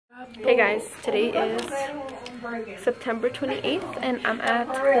Hey guys, today is September 28th and I'm at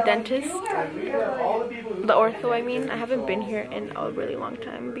the dentist, the ortho I mean. I haven't been here in a really long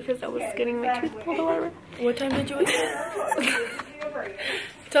time because I was getting my tooth pulled or whatever. What time did you wake up?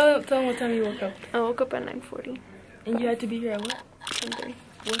 tell them what time you woke up. I woke up at 9:40. And you had to be here at what? 10:30.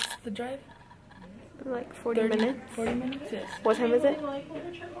 What's the drive? Like 40 minutes. 40 minutes? Yes. What time is it?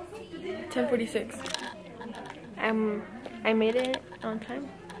 10:46. I made it on time.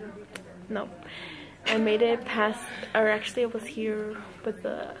 No, I made it past, or actually I was here with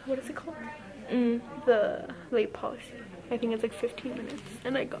the, what is it called? The late policy. I think it's like 15 minutes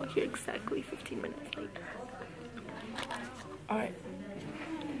and I got here exactly 15 minutes late. Alright.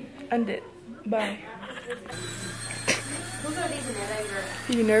 End it. Bye.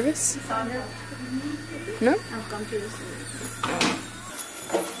 You nervous? No?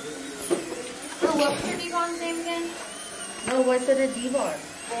 Oh, what was your Devon's name again? No, what's it a Devon?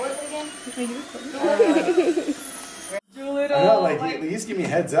 What was it again? I know, like, at least give me a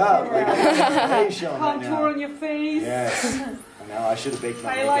heads up. Like, face showing right now. Contour on your face. Yes. I know, I should have baked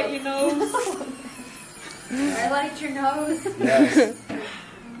my Highlight makeup. your nose. Highlight your nose. Yes.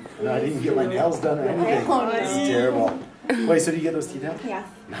 No, I didn't get my nails done or anything. This is terrible. Wait, so do you get those teeth out? Yeah.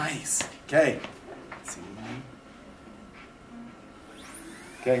 Nice. Okay. Let's see.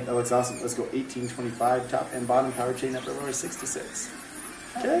 Okay, that looks awesome. Let's go 1825, top and bottom, power chain, upper lower, 6 to 6.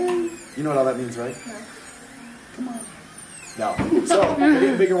 Okay. You know what all that means, right? No. Come on. No. So, we're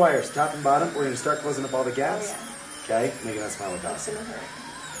getting bigger wires, top and bottom. We're going to start closing up all the gaps. Okay, making that smile with us.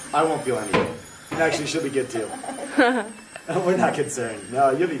 I won't feel anything. Actually, she'll be good too. We're not concerned.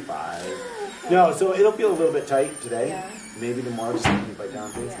 No, you'll be fine. No, so it'll feel a little bit tight today. Yeah. Maybe tomorrow, just keep bite down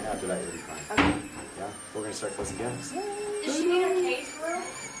things, and after that, you'll be fine. Okay. Yeah, we're going to start closing gaps. Does she need a case for real?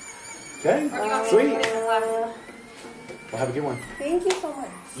 Okay, Or do you want me to sweet. put it in the left? Well, have a good one. Thank you so much.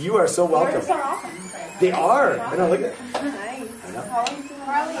 You are so welcome. Yours are awesome. They are. I know, look at it. Nice. I know.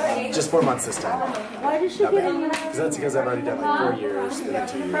 Probably. Just 4 months this time. Why did she Not get bad. in? Because that's because I've already done like 4 years, and then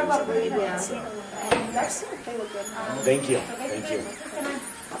 2 years, and then 8 months. So. They look good. Thank you. Thank you.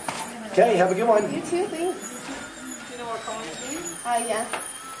 Okay, have a good one. You too, thanks. Do you know what color it is? Yeah.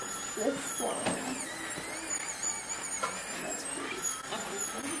 This one.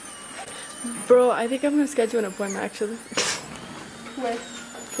 Bro, I think I'm gonna schedule an appointment actually. With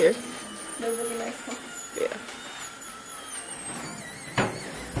Here. the really nice one. Yeah.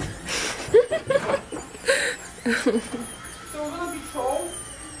 So we're gonna be trolls?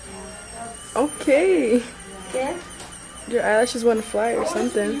 Okay. Yeah? Your eyelashes want to fly or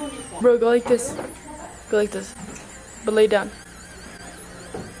something. Bro, go like this. Go like this. But lay down.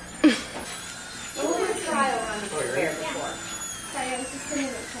 Sorry, I was just putting it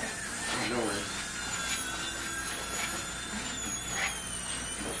in. No worries.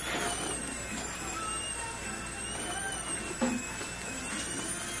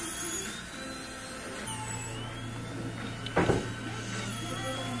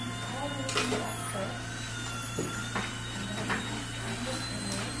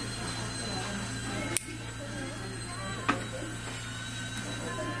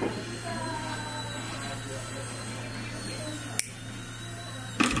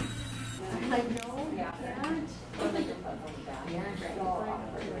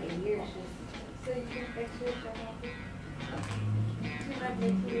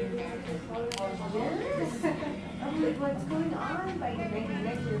 What's going on? By your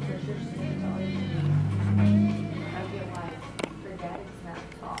next year for sure. I realize her dad is not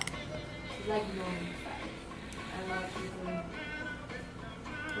tall. She's like normal size. I love using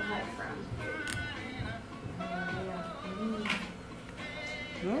the height from.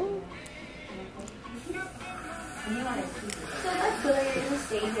 No? So that's good. You're gonna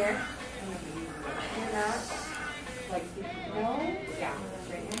stay here. You're not like no. Yeah.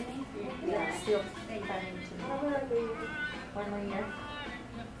 Yeah. Still planning to. 1 more year.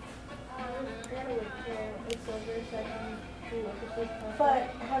 But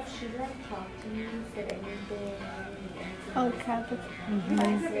have she like talked to you? Said anything? Oh, Catholic.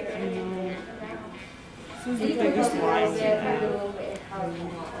 This is the biggest rise you have.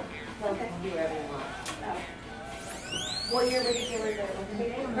 What year would you give her the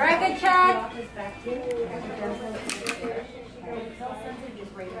Very good, Chad. Just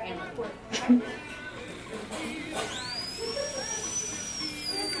raise your hand.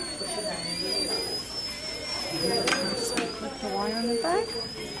 Just put the wire on the back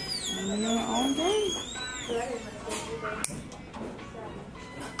and you're all done.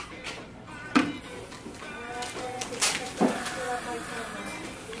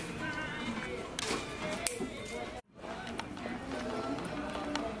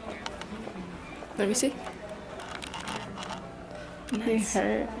 Let me see. They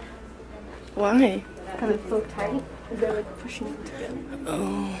hurt. Why? Because it's so tight. They're like pushing it together.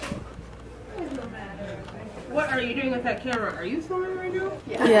 Oh. What are you doing with that camera? Are you filming right now?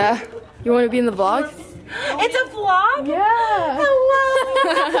 Yeah. You want to be in the vlog? It's a vlog? Yeah.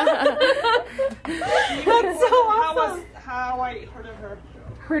 That's so awesome. How I heard of her?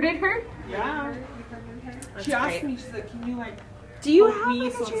 Hurted her? Yeah. She asked me, she said, can you like Do you quote have me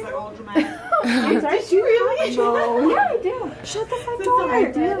like so a it's like all dramatic? Did you really? No. Yeah, I do. Shut the front door.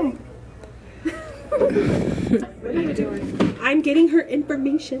 I do. What are you doing? I'm getting her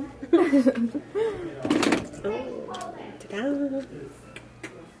information. Ta-da.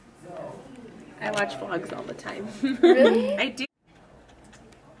 I watch vlogs all the time. Really? I do.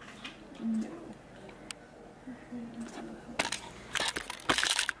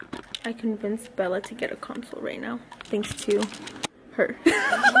 I convinced Bella to get a console right now, thanks to her.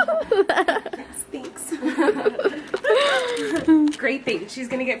 Thanks. Great thing. She's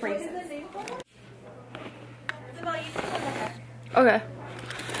gonna get braces. Okay.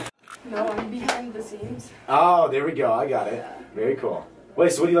 No, I'm behind the scenes. Oh, there we go. I got it. Very cool. Wait,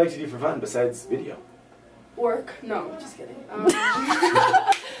 so what do you like to do for fun besides video? Work? No, just kidding.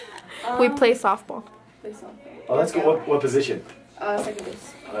 We play softball. Play something. Oh, that's good. What position? Second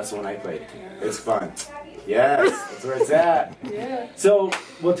base. Oh, that's the one I played. It's fun. Yes, that's where it's at. Yeah. So,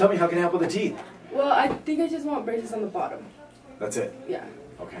 well, tell me, how can I help with the teeth? Well, I think I just want braces on the bottom. That's it. Yeah.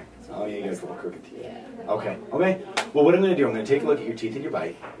 Okay. Oh, yeah, you got a couple crooked teeth. Yeah. Okay. Okay. Well, what I'm going to do, I'm going to take a look at your teeth and your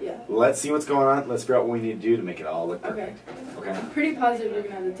bite. Yeah. Let's see what's going on. Let's figure out what we need to do to make it all look Okay. perfect. Okay. I'm pretty positive you're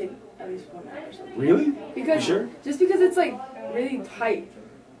gonna have to take at least 1 hour or something. Really? Because You sure? just because it's like really tight.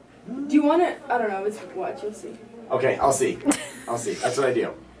 Do you want it? I don't know. It's what you'll see. Okay, I'll see. I'll see. That's what I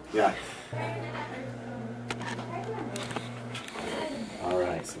do. Yeah. All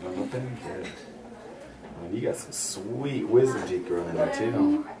right, so I'm looking good. Oh, you got some sweet wisdom teeth growing in there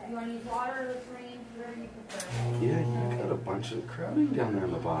too. Yeah, you got a bunch of crowding down there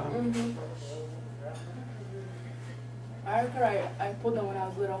on the bottom. I pulled them when I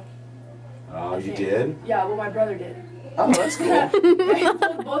was little. Oh, you did? Yeah, well, my brother did. Oh, that's cool. Yeah, he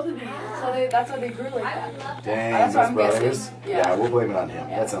pulled both of these, so that's how they grew like that. Dang, That's what those I'm brothers. guessing. Yeah. Yeah. We'll blame it on him.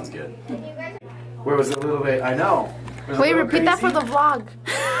 That sounds good. Where was it a little bit? I know. Was it a Wait, little repeat that for crazy? the vlog.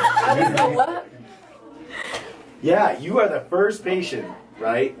 I don't know what. Yeah, you are the first patient,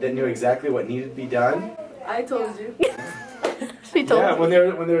 right, that knew exactly what needed to be done. I told you. She told Yeah, me.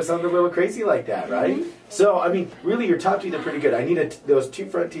 when there was something a little crazy like that, right? So, I mean, really, your top teeth are pretty good. I need those two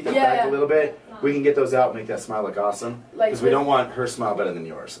front teeth up Yeah, back yeah. a little bit. We can get those out and make that smile look awesome. Like Because we this? don't want her smile better than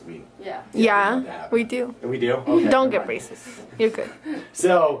yours. I mean, Yeah. Yeah, we do. we do? Okay, Don't never get mind. braces. You're good.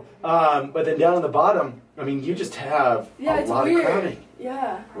 So, but then down on the bottom, I mean, you just have Yeah, a it's lot weird. of crowding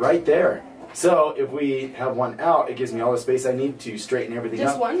Yeah. right there. So, if we have one out, it gives me all the space I need to straighten everything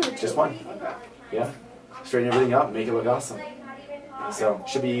Just up. one or two? Just one. Okay. Yeah. Straighten everything up, make it look awesome. So,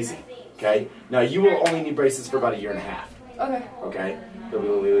 should be easy. Okay? Now, you will only need braces for about 1.5 years. Okay. Okay? They'll be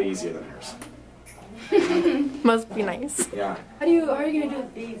a little easier than hers. Must be nice. Yeah. How are you gonna do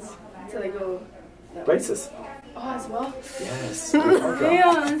with these until they go? Braces. Oh, as well. Yes. You're welcome.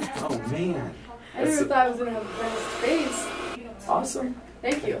 Damn. Oh, man. I never thought I was gonna have a nice face. Awesome.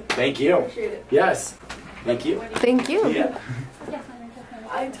 Thank you. Thank you. Appreciate it. Yes. Thank you. Thank you. Yeah.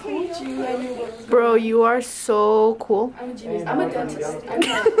 I told you I knew what was. Bro, you are so cool. I'm a genius. I'm a dentist. I'm a,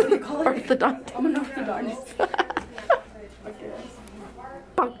 what do you call it? Orthodontist. I'm an orthodontist. Okay.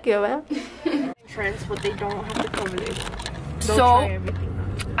 Fuck you, man. Friends, what they don't have to cover it. Don't So- try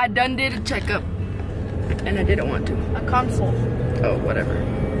everything. I done did a checkup, and I didn't want to. A console. Oh, whatever.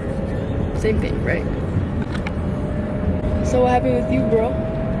 Same thing, right? So what happened with you, bro?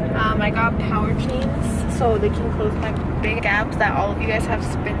 I got power chains so they can close my big gaps that all of you guys have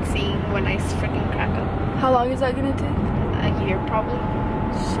been seeing when I freaking crack up. How long is that gonna take? A year probably.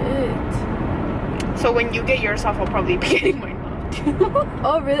 Shit. So when you get yours off, I'll probably be getting mine off too.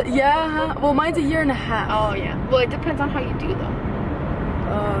 Oh, really? Yeah. Huh? Well, mine's a 1.5 years. Oh yeah. Well, it depends on how you do though.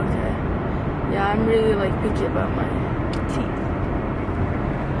 Oh, okay. Yeah, I'm really like picky about my teeth.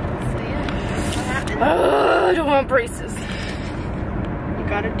 So yeah, what happened? I don't want braces. You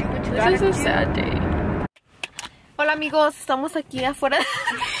gotta do what you This gotta is do. a sad day. Hola amigos, estamos aquí afuera.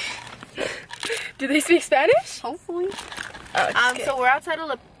 Do they speak Spanish? Hopefully. Oh, okay. So we're outside of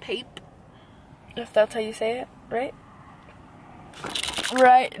the Pape. If that's how you say it, right?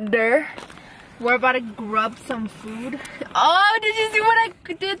 Right there. We're about to grub some food. Oh, did you see what I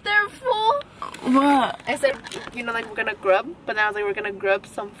did there, fool? What? I said, you know, like we're gonna grub, but then I was like, we're gonna grab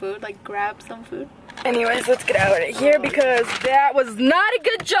some food, like grab some food. Anyways, let's get out of here because that was not a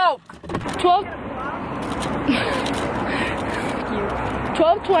good joke.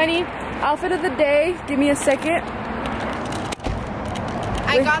 12:20. Outfit of the day. Give me a second.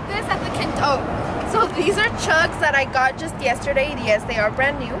 I got this at the so these are chugs that I got just yesterday. Yes, they are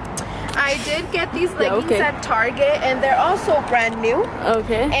brand new. I did get these leggings at Target, and they're also brand new.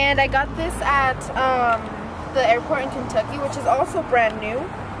 Okay. And I got this at the airport in Kentucky, which is also brand new.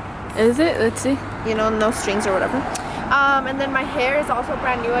 Is it? Let's see. You know, no strings or whatever. And then my hair is also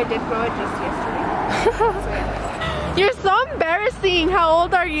brand new. I did grow it just yesterday. So, yeah. You're so embarrassing. How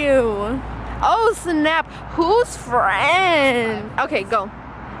old are you? Oh snap! Whose friend? Okay, go.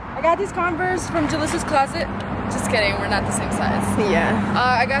 I got these Converse from Julissa's closet. Just kidding, we're not the same size. Yeah.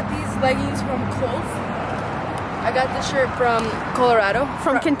 I got these leggings from Kohl's. I got this shirt from Colorado.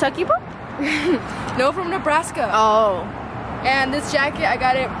 From Kentucky, bro? No, from Nebraska. Oh. And this jacket, I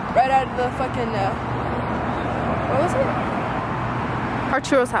got it right out of the fucking, what was it?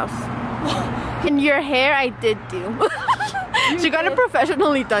 Arturo's house. And your hair, I did do. She got it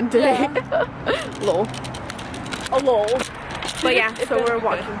professionally done today. Yeah. Lol. Oh, lol. But yeah, so we're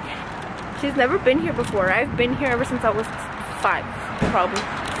walking. She's never been here before. I've been here ever since I was 5, probably.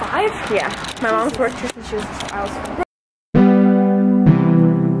 5? Yeah. My mom's worked here since I was 5.